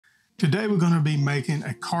Today we're going to be making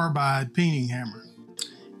a carbide peening hammer.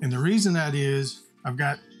 And the reason that is, I've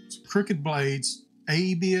got crooked blades,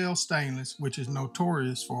 AEBL stainless, which is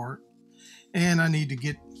notorious for it, and I need to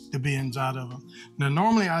get the bends out of them. Now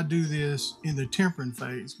normally I do this in the tempering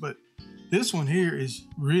phase, but this one here is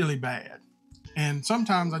really bad. And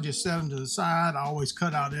sometimes I just set them to the side. I always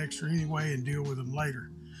cut out extra anyway and deal with them later.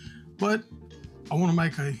 But I want to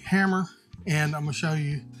make a hammer and I'm going to show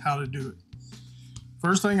you how to do it.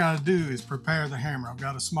 First thing I do is prepare the hammer. I've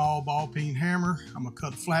got a small ball peen hammer. I'm gonna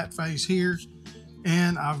cut a flat face here,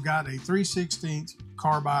 and I've got a 3/16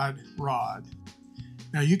 carbide rod.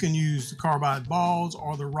 Now you can use the carbide balls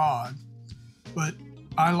or the rod, but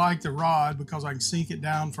I like the rod because I can sink it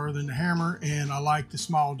down further in the hammer, and I like the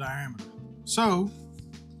small diameter. So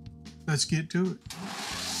let's get to it.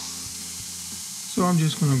 So I'm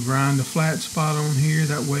just gonna grind the flat spot on here.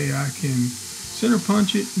 That way I can center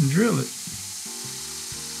punch it and drill it.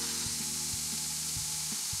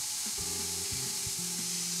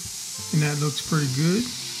 And that looks pretty good.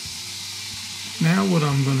 Now what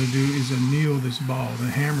I'm going to do is anneal this ball.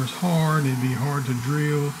 The hammer's hard, it'd be hard to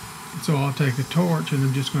drill. So I'll take a torch and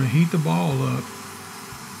I'm just going to heat the ball up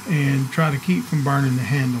and try to keep from burning the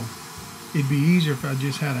handle. It'd be easier if I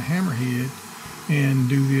just had a hammerhead and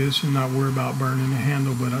do this and not worry about burning the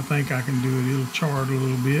handle, but I think I can do it. It'll char it a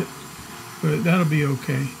little bit, but that'll be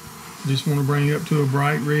okay. Just want to bring it up to a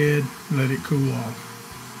bright red and let it cool off.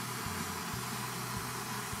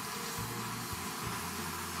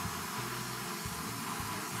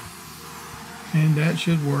 And that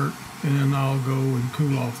should work, and then I'll go and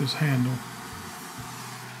cool off this handle.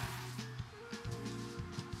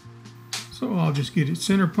 So I'll just get it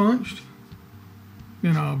center punched,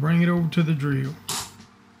 then I'll bring it over to the drill.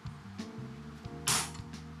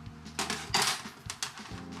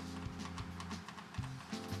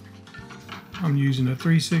 I'm using a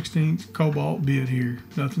 3/16 cobalt bit here,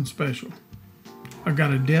 nothing special. I've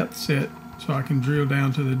got a depth set so I can drill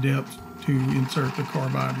down to the depth to insert the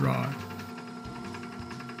carbide rod.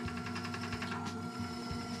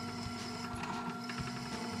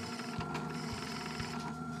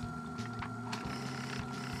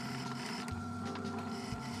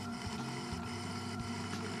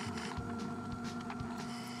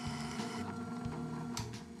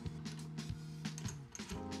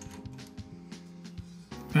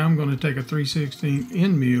 Now I'm going to take a 3/16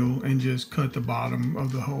 end mill and just cut the bottom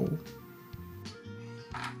of the hole.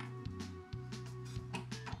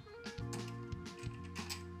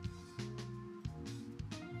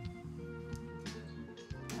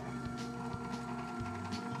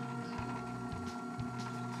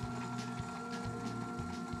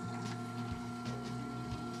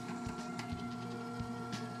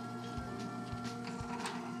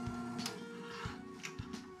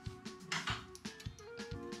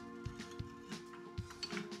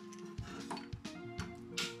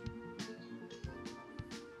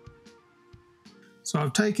 So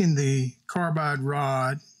I've taken the carbide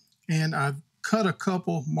rod and I've cut a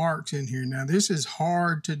couple marks in here. Now this is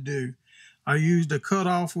hard to do. I used a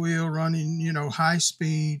cutoff wheel running, high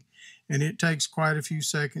speed, and it takes quite a few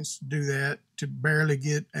seconds to do that to barely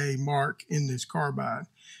get a mark in this carbide.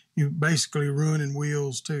 You're basically ruining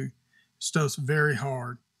wheels too. Stuff's very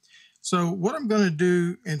hard. So what I'm going to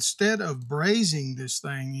do, instead of brazing this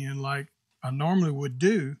thing in like I normally would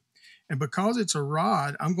do, and because it's a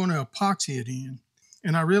rod, I'm going to epoxy it in.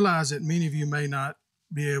 And I realize that many of you may not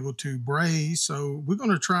be able to braze, so we're going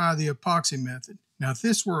to try the epoxy method. Now, if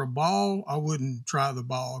this were a ball, I wouldn't try the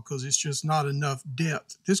ball because it's just not enough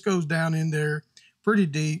depth. This goes down in there pretty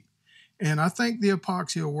deep, and I think the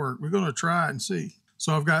epoxy will work. We're going to try it and see.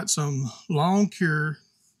 So I've got some long cure,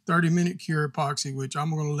 30-minute cure epoxy, which I'm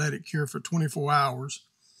going to let it cure for 24 hours.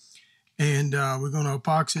 And we're going to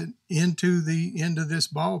epoxy it into the end of this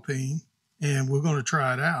ball peen, and we're going to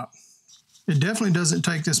try it out. It definitely doesn't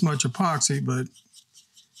take this much epoxy, but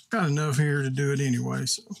got enough here to do it anyway.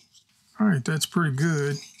 So, all right, that's pretty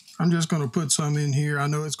good. I'm just going to put some in here. I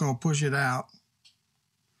know it's going to push it out.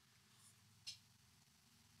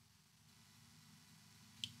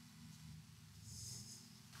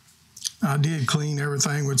 I did clean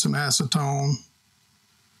everything with some acetone.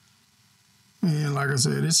 And like I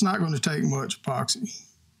said, it's not going to take much epoxy.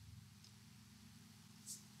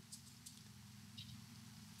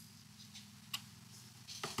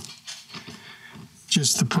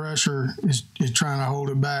 Just the pressure is trying to hold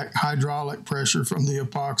it back, hydraulic pressure from the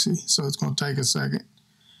epoxy. So it's going to take a second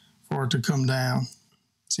for it to come down.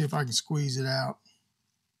 See if I can squeeze it out.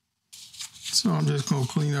 So I'm just going to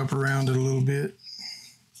clean up around it a little bit.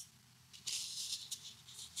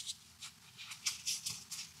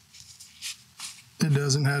 It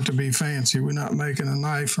doesn't have to be fancy. We're not making a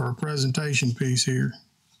knife or a presentation piece here.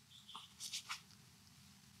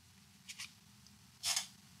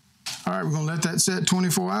 All right, we're going to let that set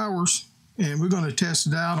 24 hours, and we're going to test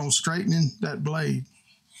it out on straightening that blade.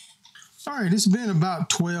 All right, it's been about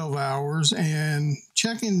 12 hours, and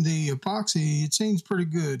checking the epoxy, it seems pretty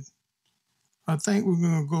good. I think we're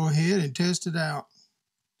going to go ahead and test it out.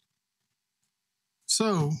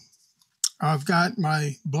 So I've got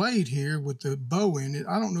my blade here with the bow in it.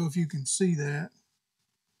 I don't know if you can see that,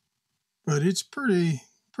 but it's pretty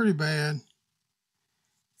bad.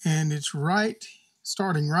 And it's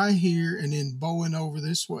starting right here and then bowing over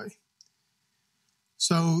this way.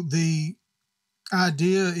 So the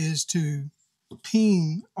idea is to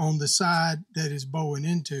peen on the side that is bowing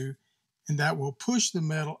into, and that will push the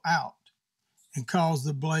metal out and cause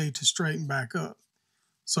the blade to straighten back up.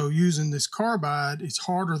 So using this carbide, it's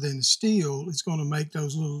harder than the steel. It's going to make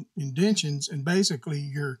those little indentions, and basically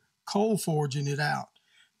you're cold forging it out.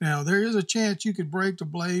 Now, there is a chance you could break the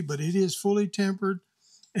blade, but it is fully tempered,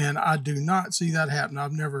 and I do not see that happen.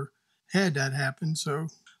 I've never had that happen, so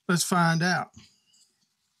let's find out.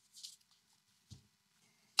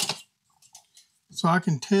 So I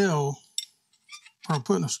can tell from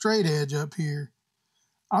putting a straight edge up here,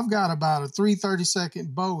 I've got about a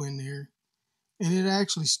 3/32 bow in there, and it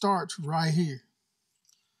actually starts right here.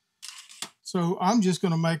 So I'm just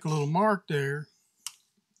going to make a little mark there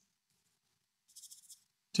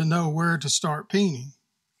to know where to start peening.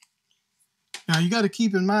 Now you got to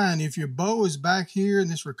keep in mind, if your bow is back here in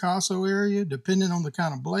this ricasso area, depending on the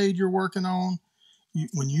kind of blade you're working on,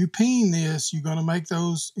 when you peen this, you're going to make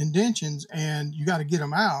those indentions, and you got to get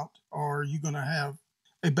them out, or you're going to have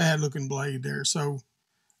a bad looking blade there. So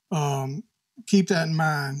keep that in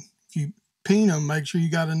mind. If you peen them, make sure you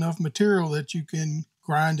got enough material that you can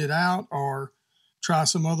grind it out or try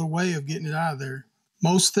some other way of getting it out of there.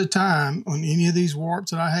 Most of the time on any of these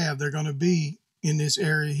warps that I have, they're going to be in this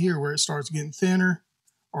area here where it starts getting thinner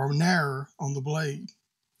or narrower on the blade.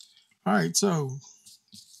 All right, so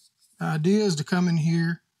the idea is to come in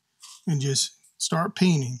here and just start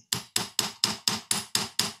peening.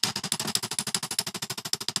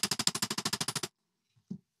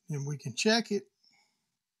 And we can check it,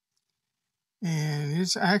 and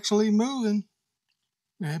it's actually moving.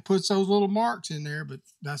 Now it puts those little marks in there, but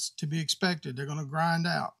that's to be expected. They're going to grind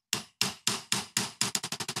out.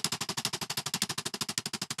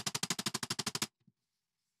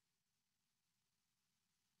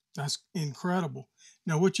 That's incredible.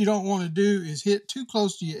 Now what you don't want to do is hit too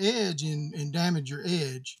close to your edge and damage your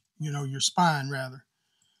edge, your spine rather.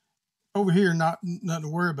 Over here, nothing to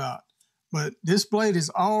worry about. But this blade is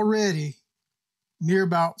already near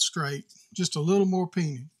about straight, just a little more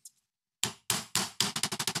peening.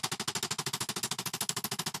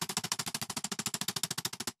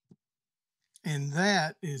 And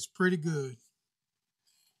that is pretty good.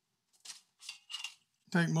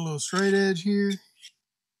 Take my little straight edge here.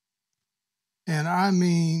 And I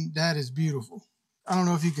mean, that is beautiful. I don't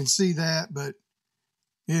know if you can see that, but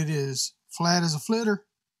it is flat as a flitter.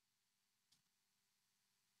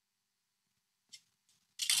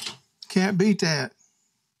 Can't beat that.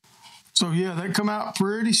 So yeah, they come out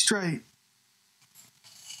pretty straight.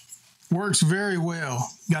 Works very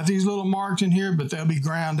well. Got these little marks in here, but they'll be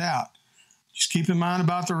ground out. Just keep in mind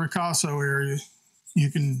about the ricasso area.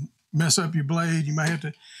 You can mess up your blade. You may have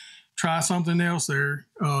to try something else there.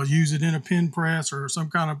 Use it in a pin press or some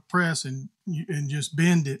kind of press and just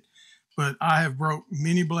bend it. But I have broke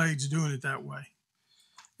many blades doing it that way.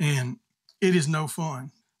 And it is no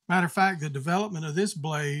fun. Matter of fact, the development of this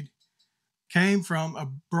blade came from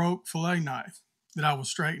a broke fillet knife that I was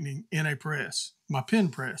straightening in a press, my pin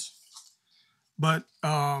press. But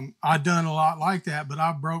I've done a lot like that, but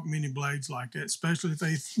I've broke many blades like that, especially if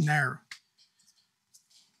they're narrow.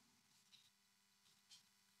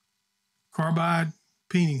 Carbide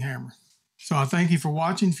peening hammer. So I thank you for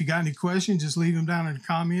watching. If you got any questions, just leave them down in the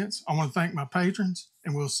comments. I want to thank my patrons,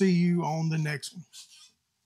 and we'll see you on the next one.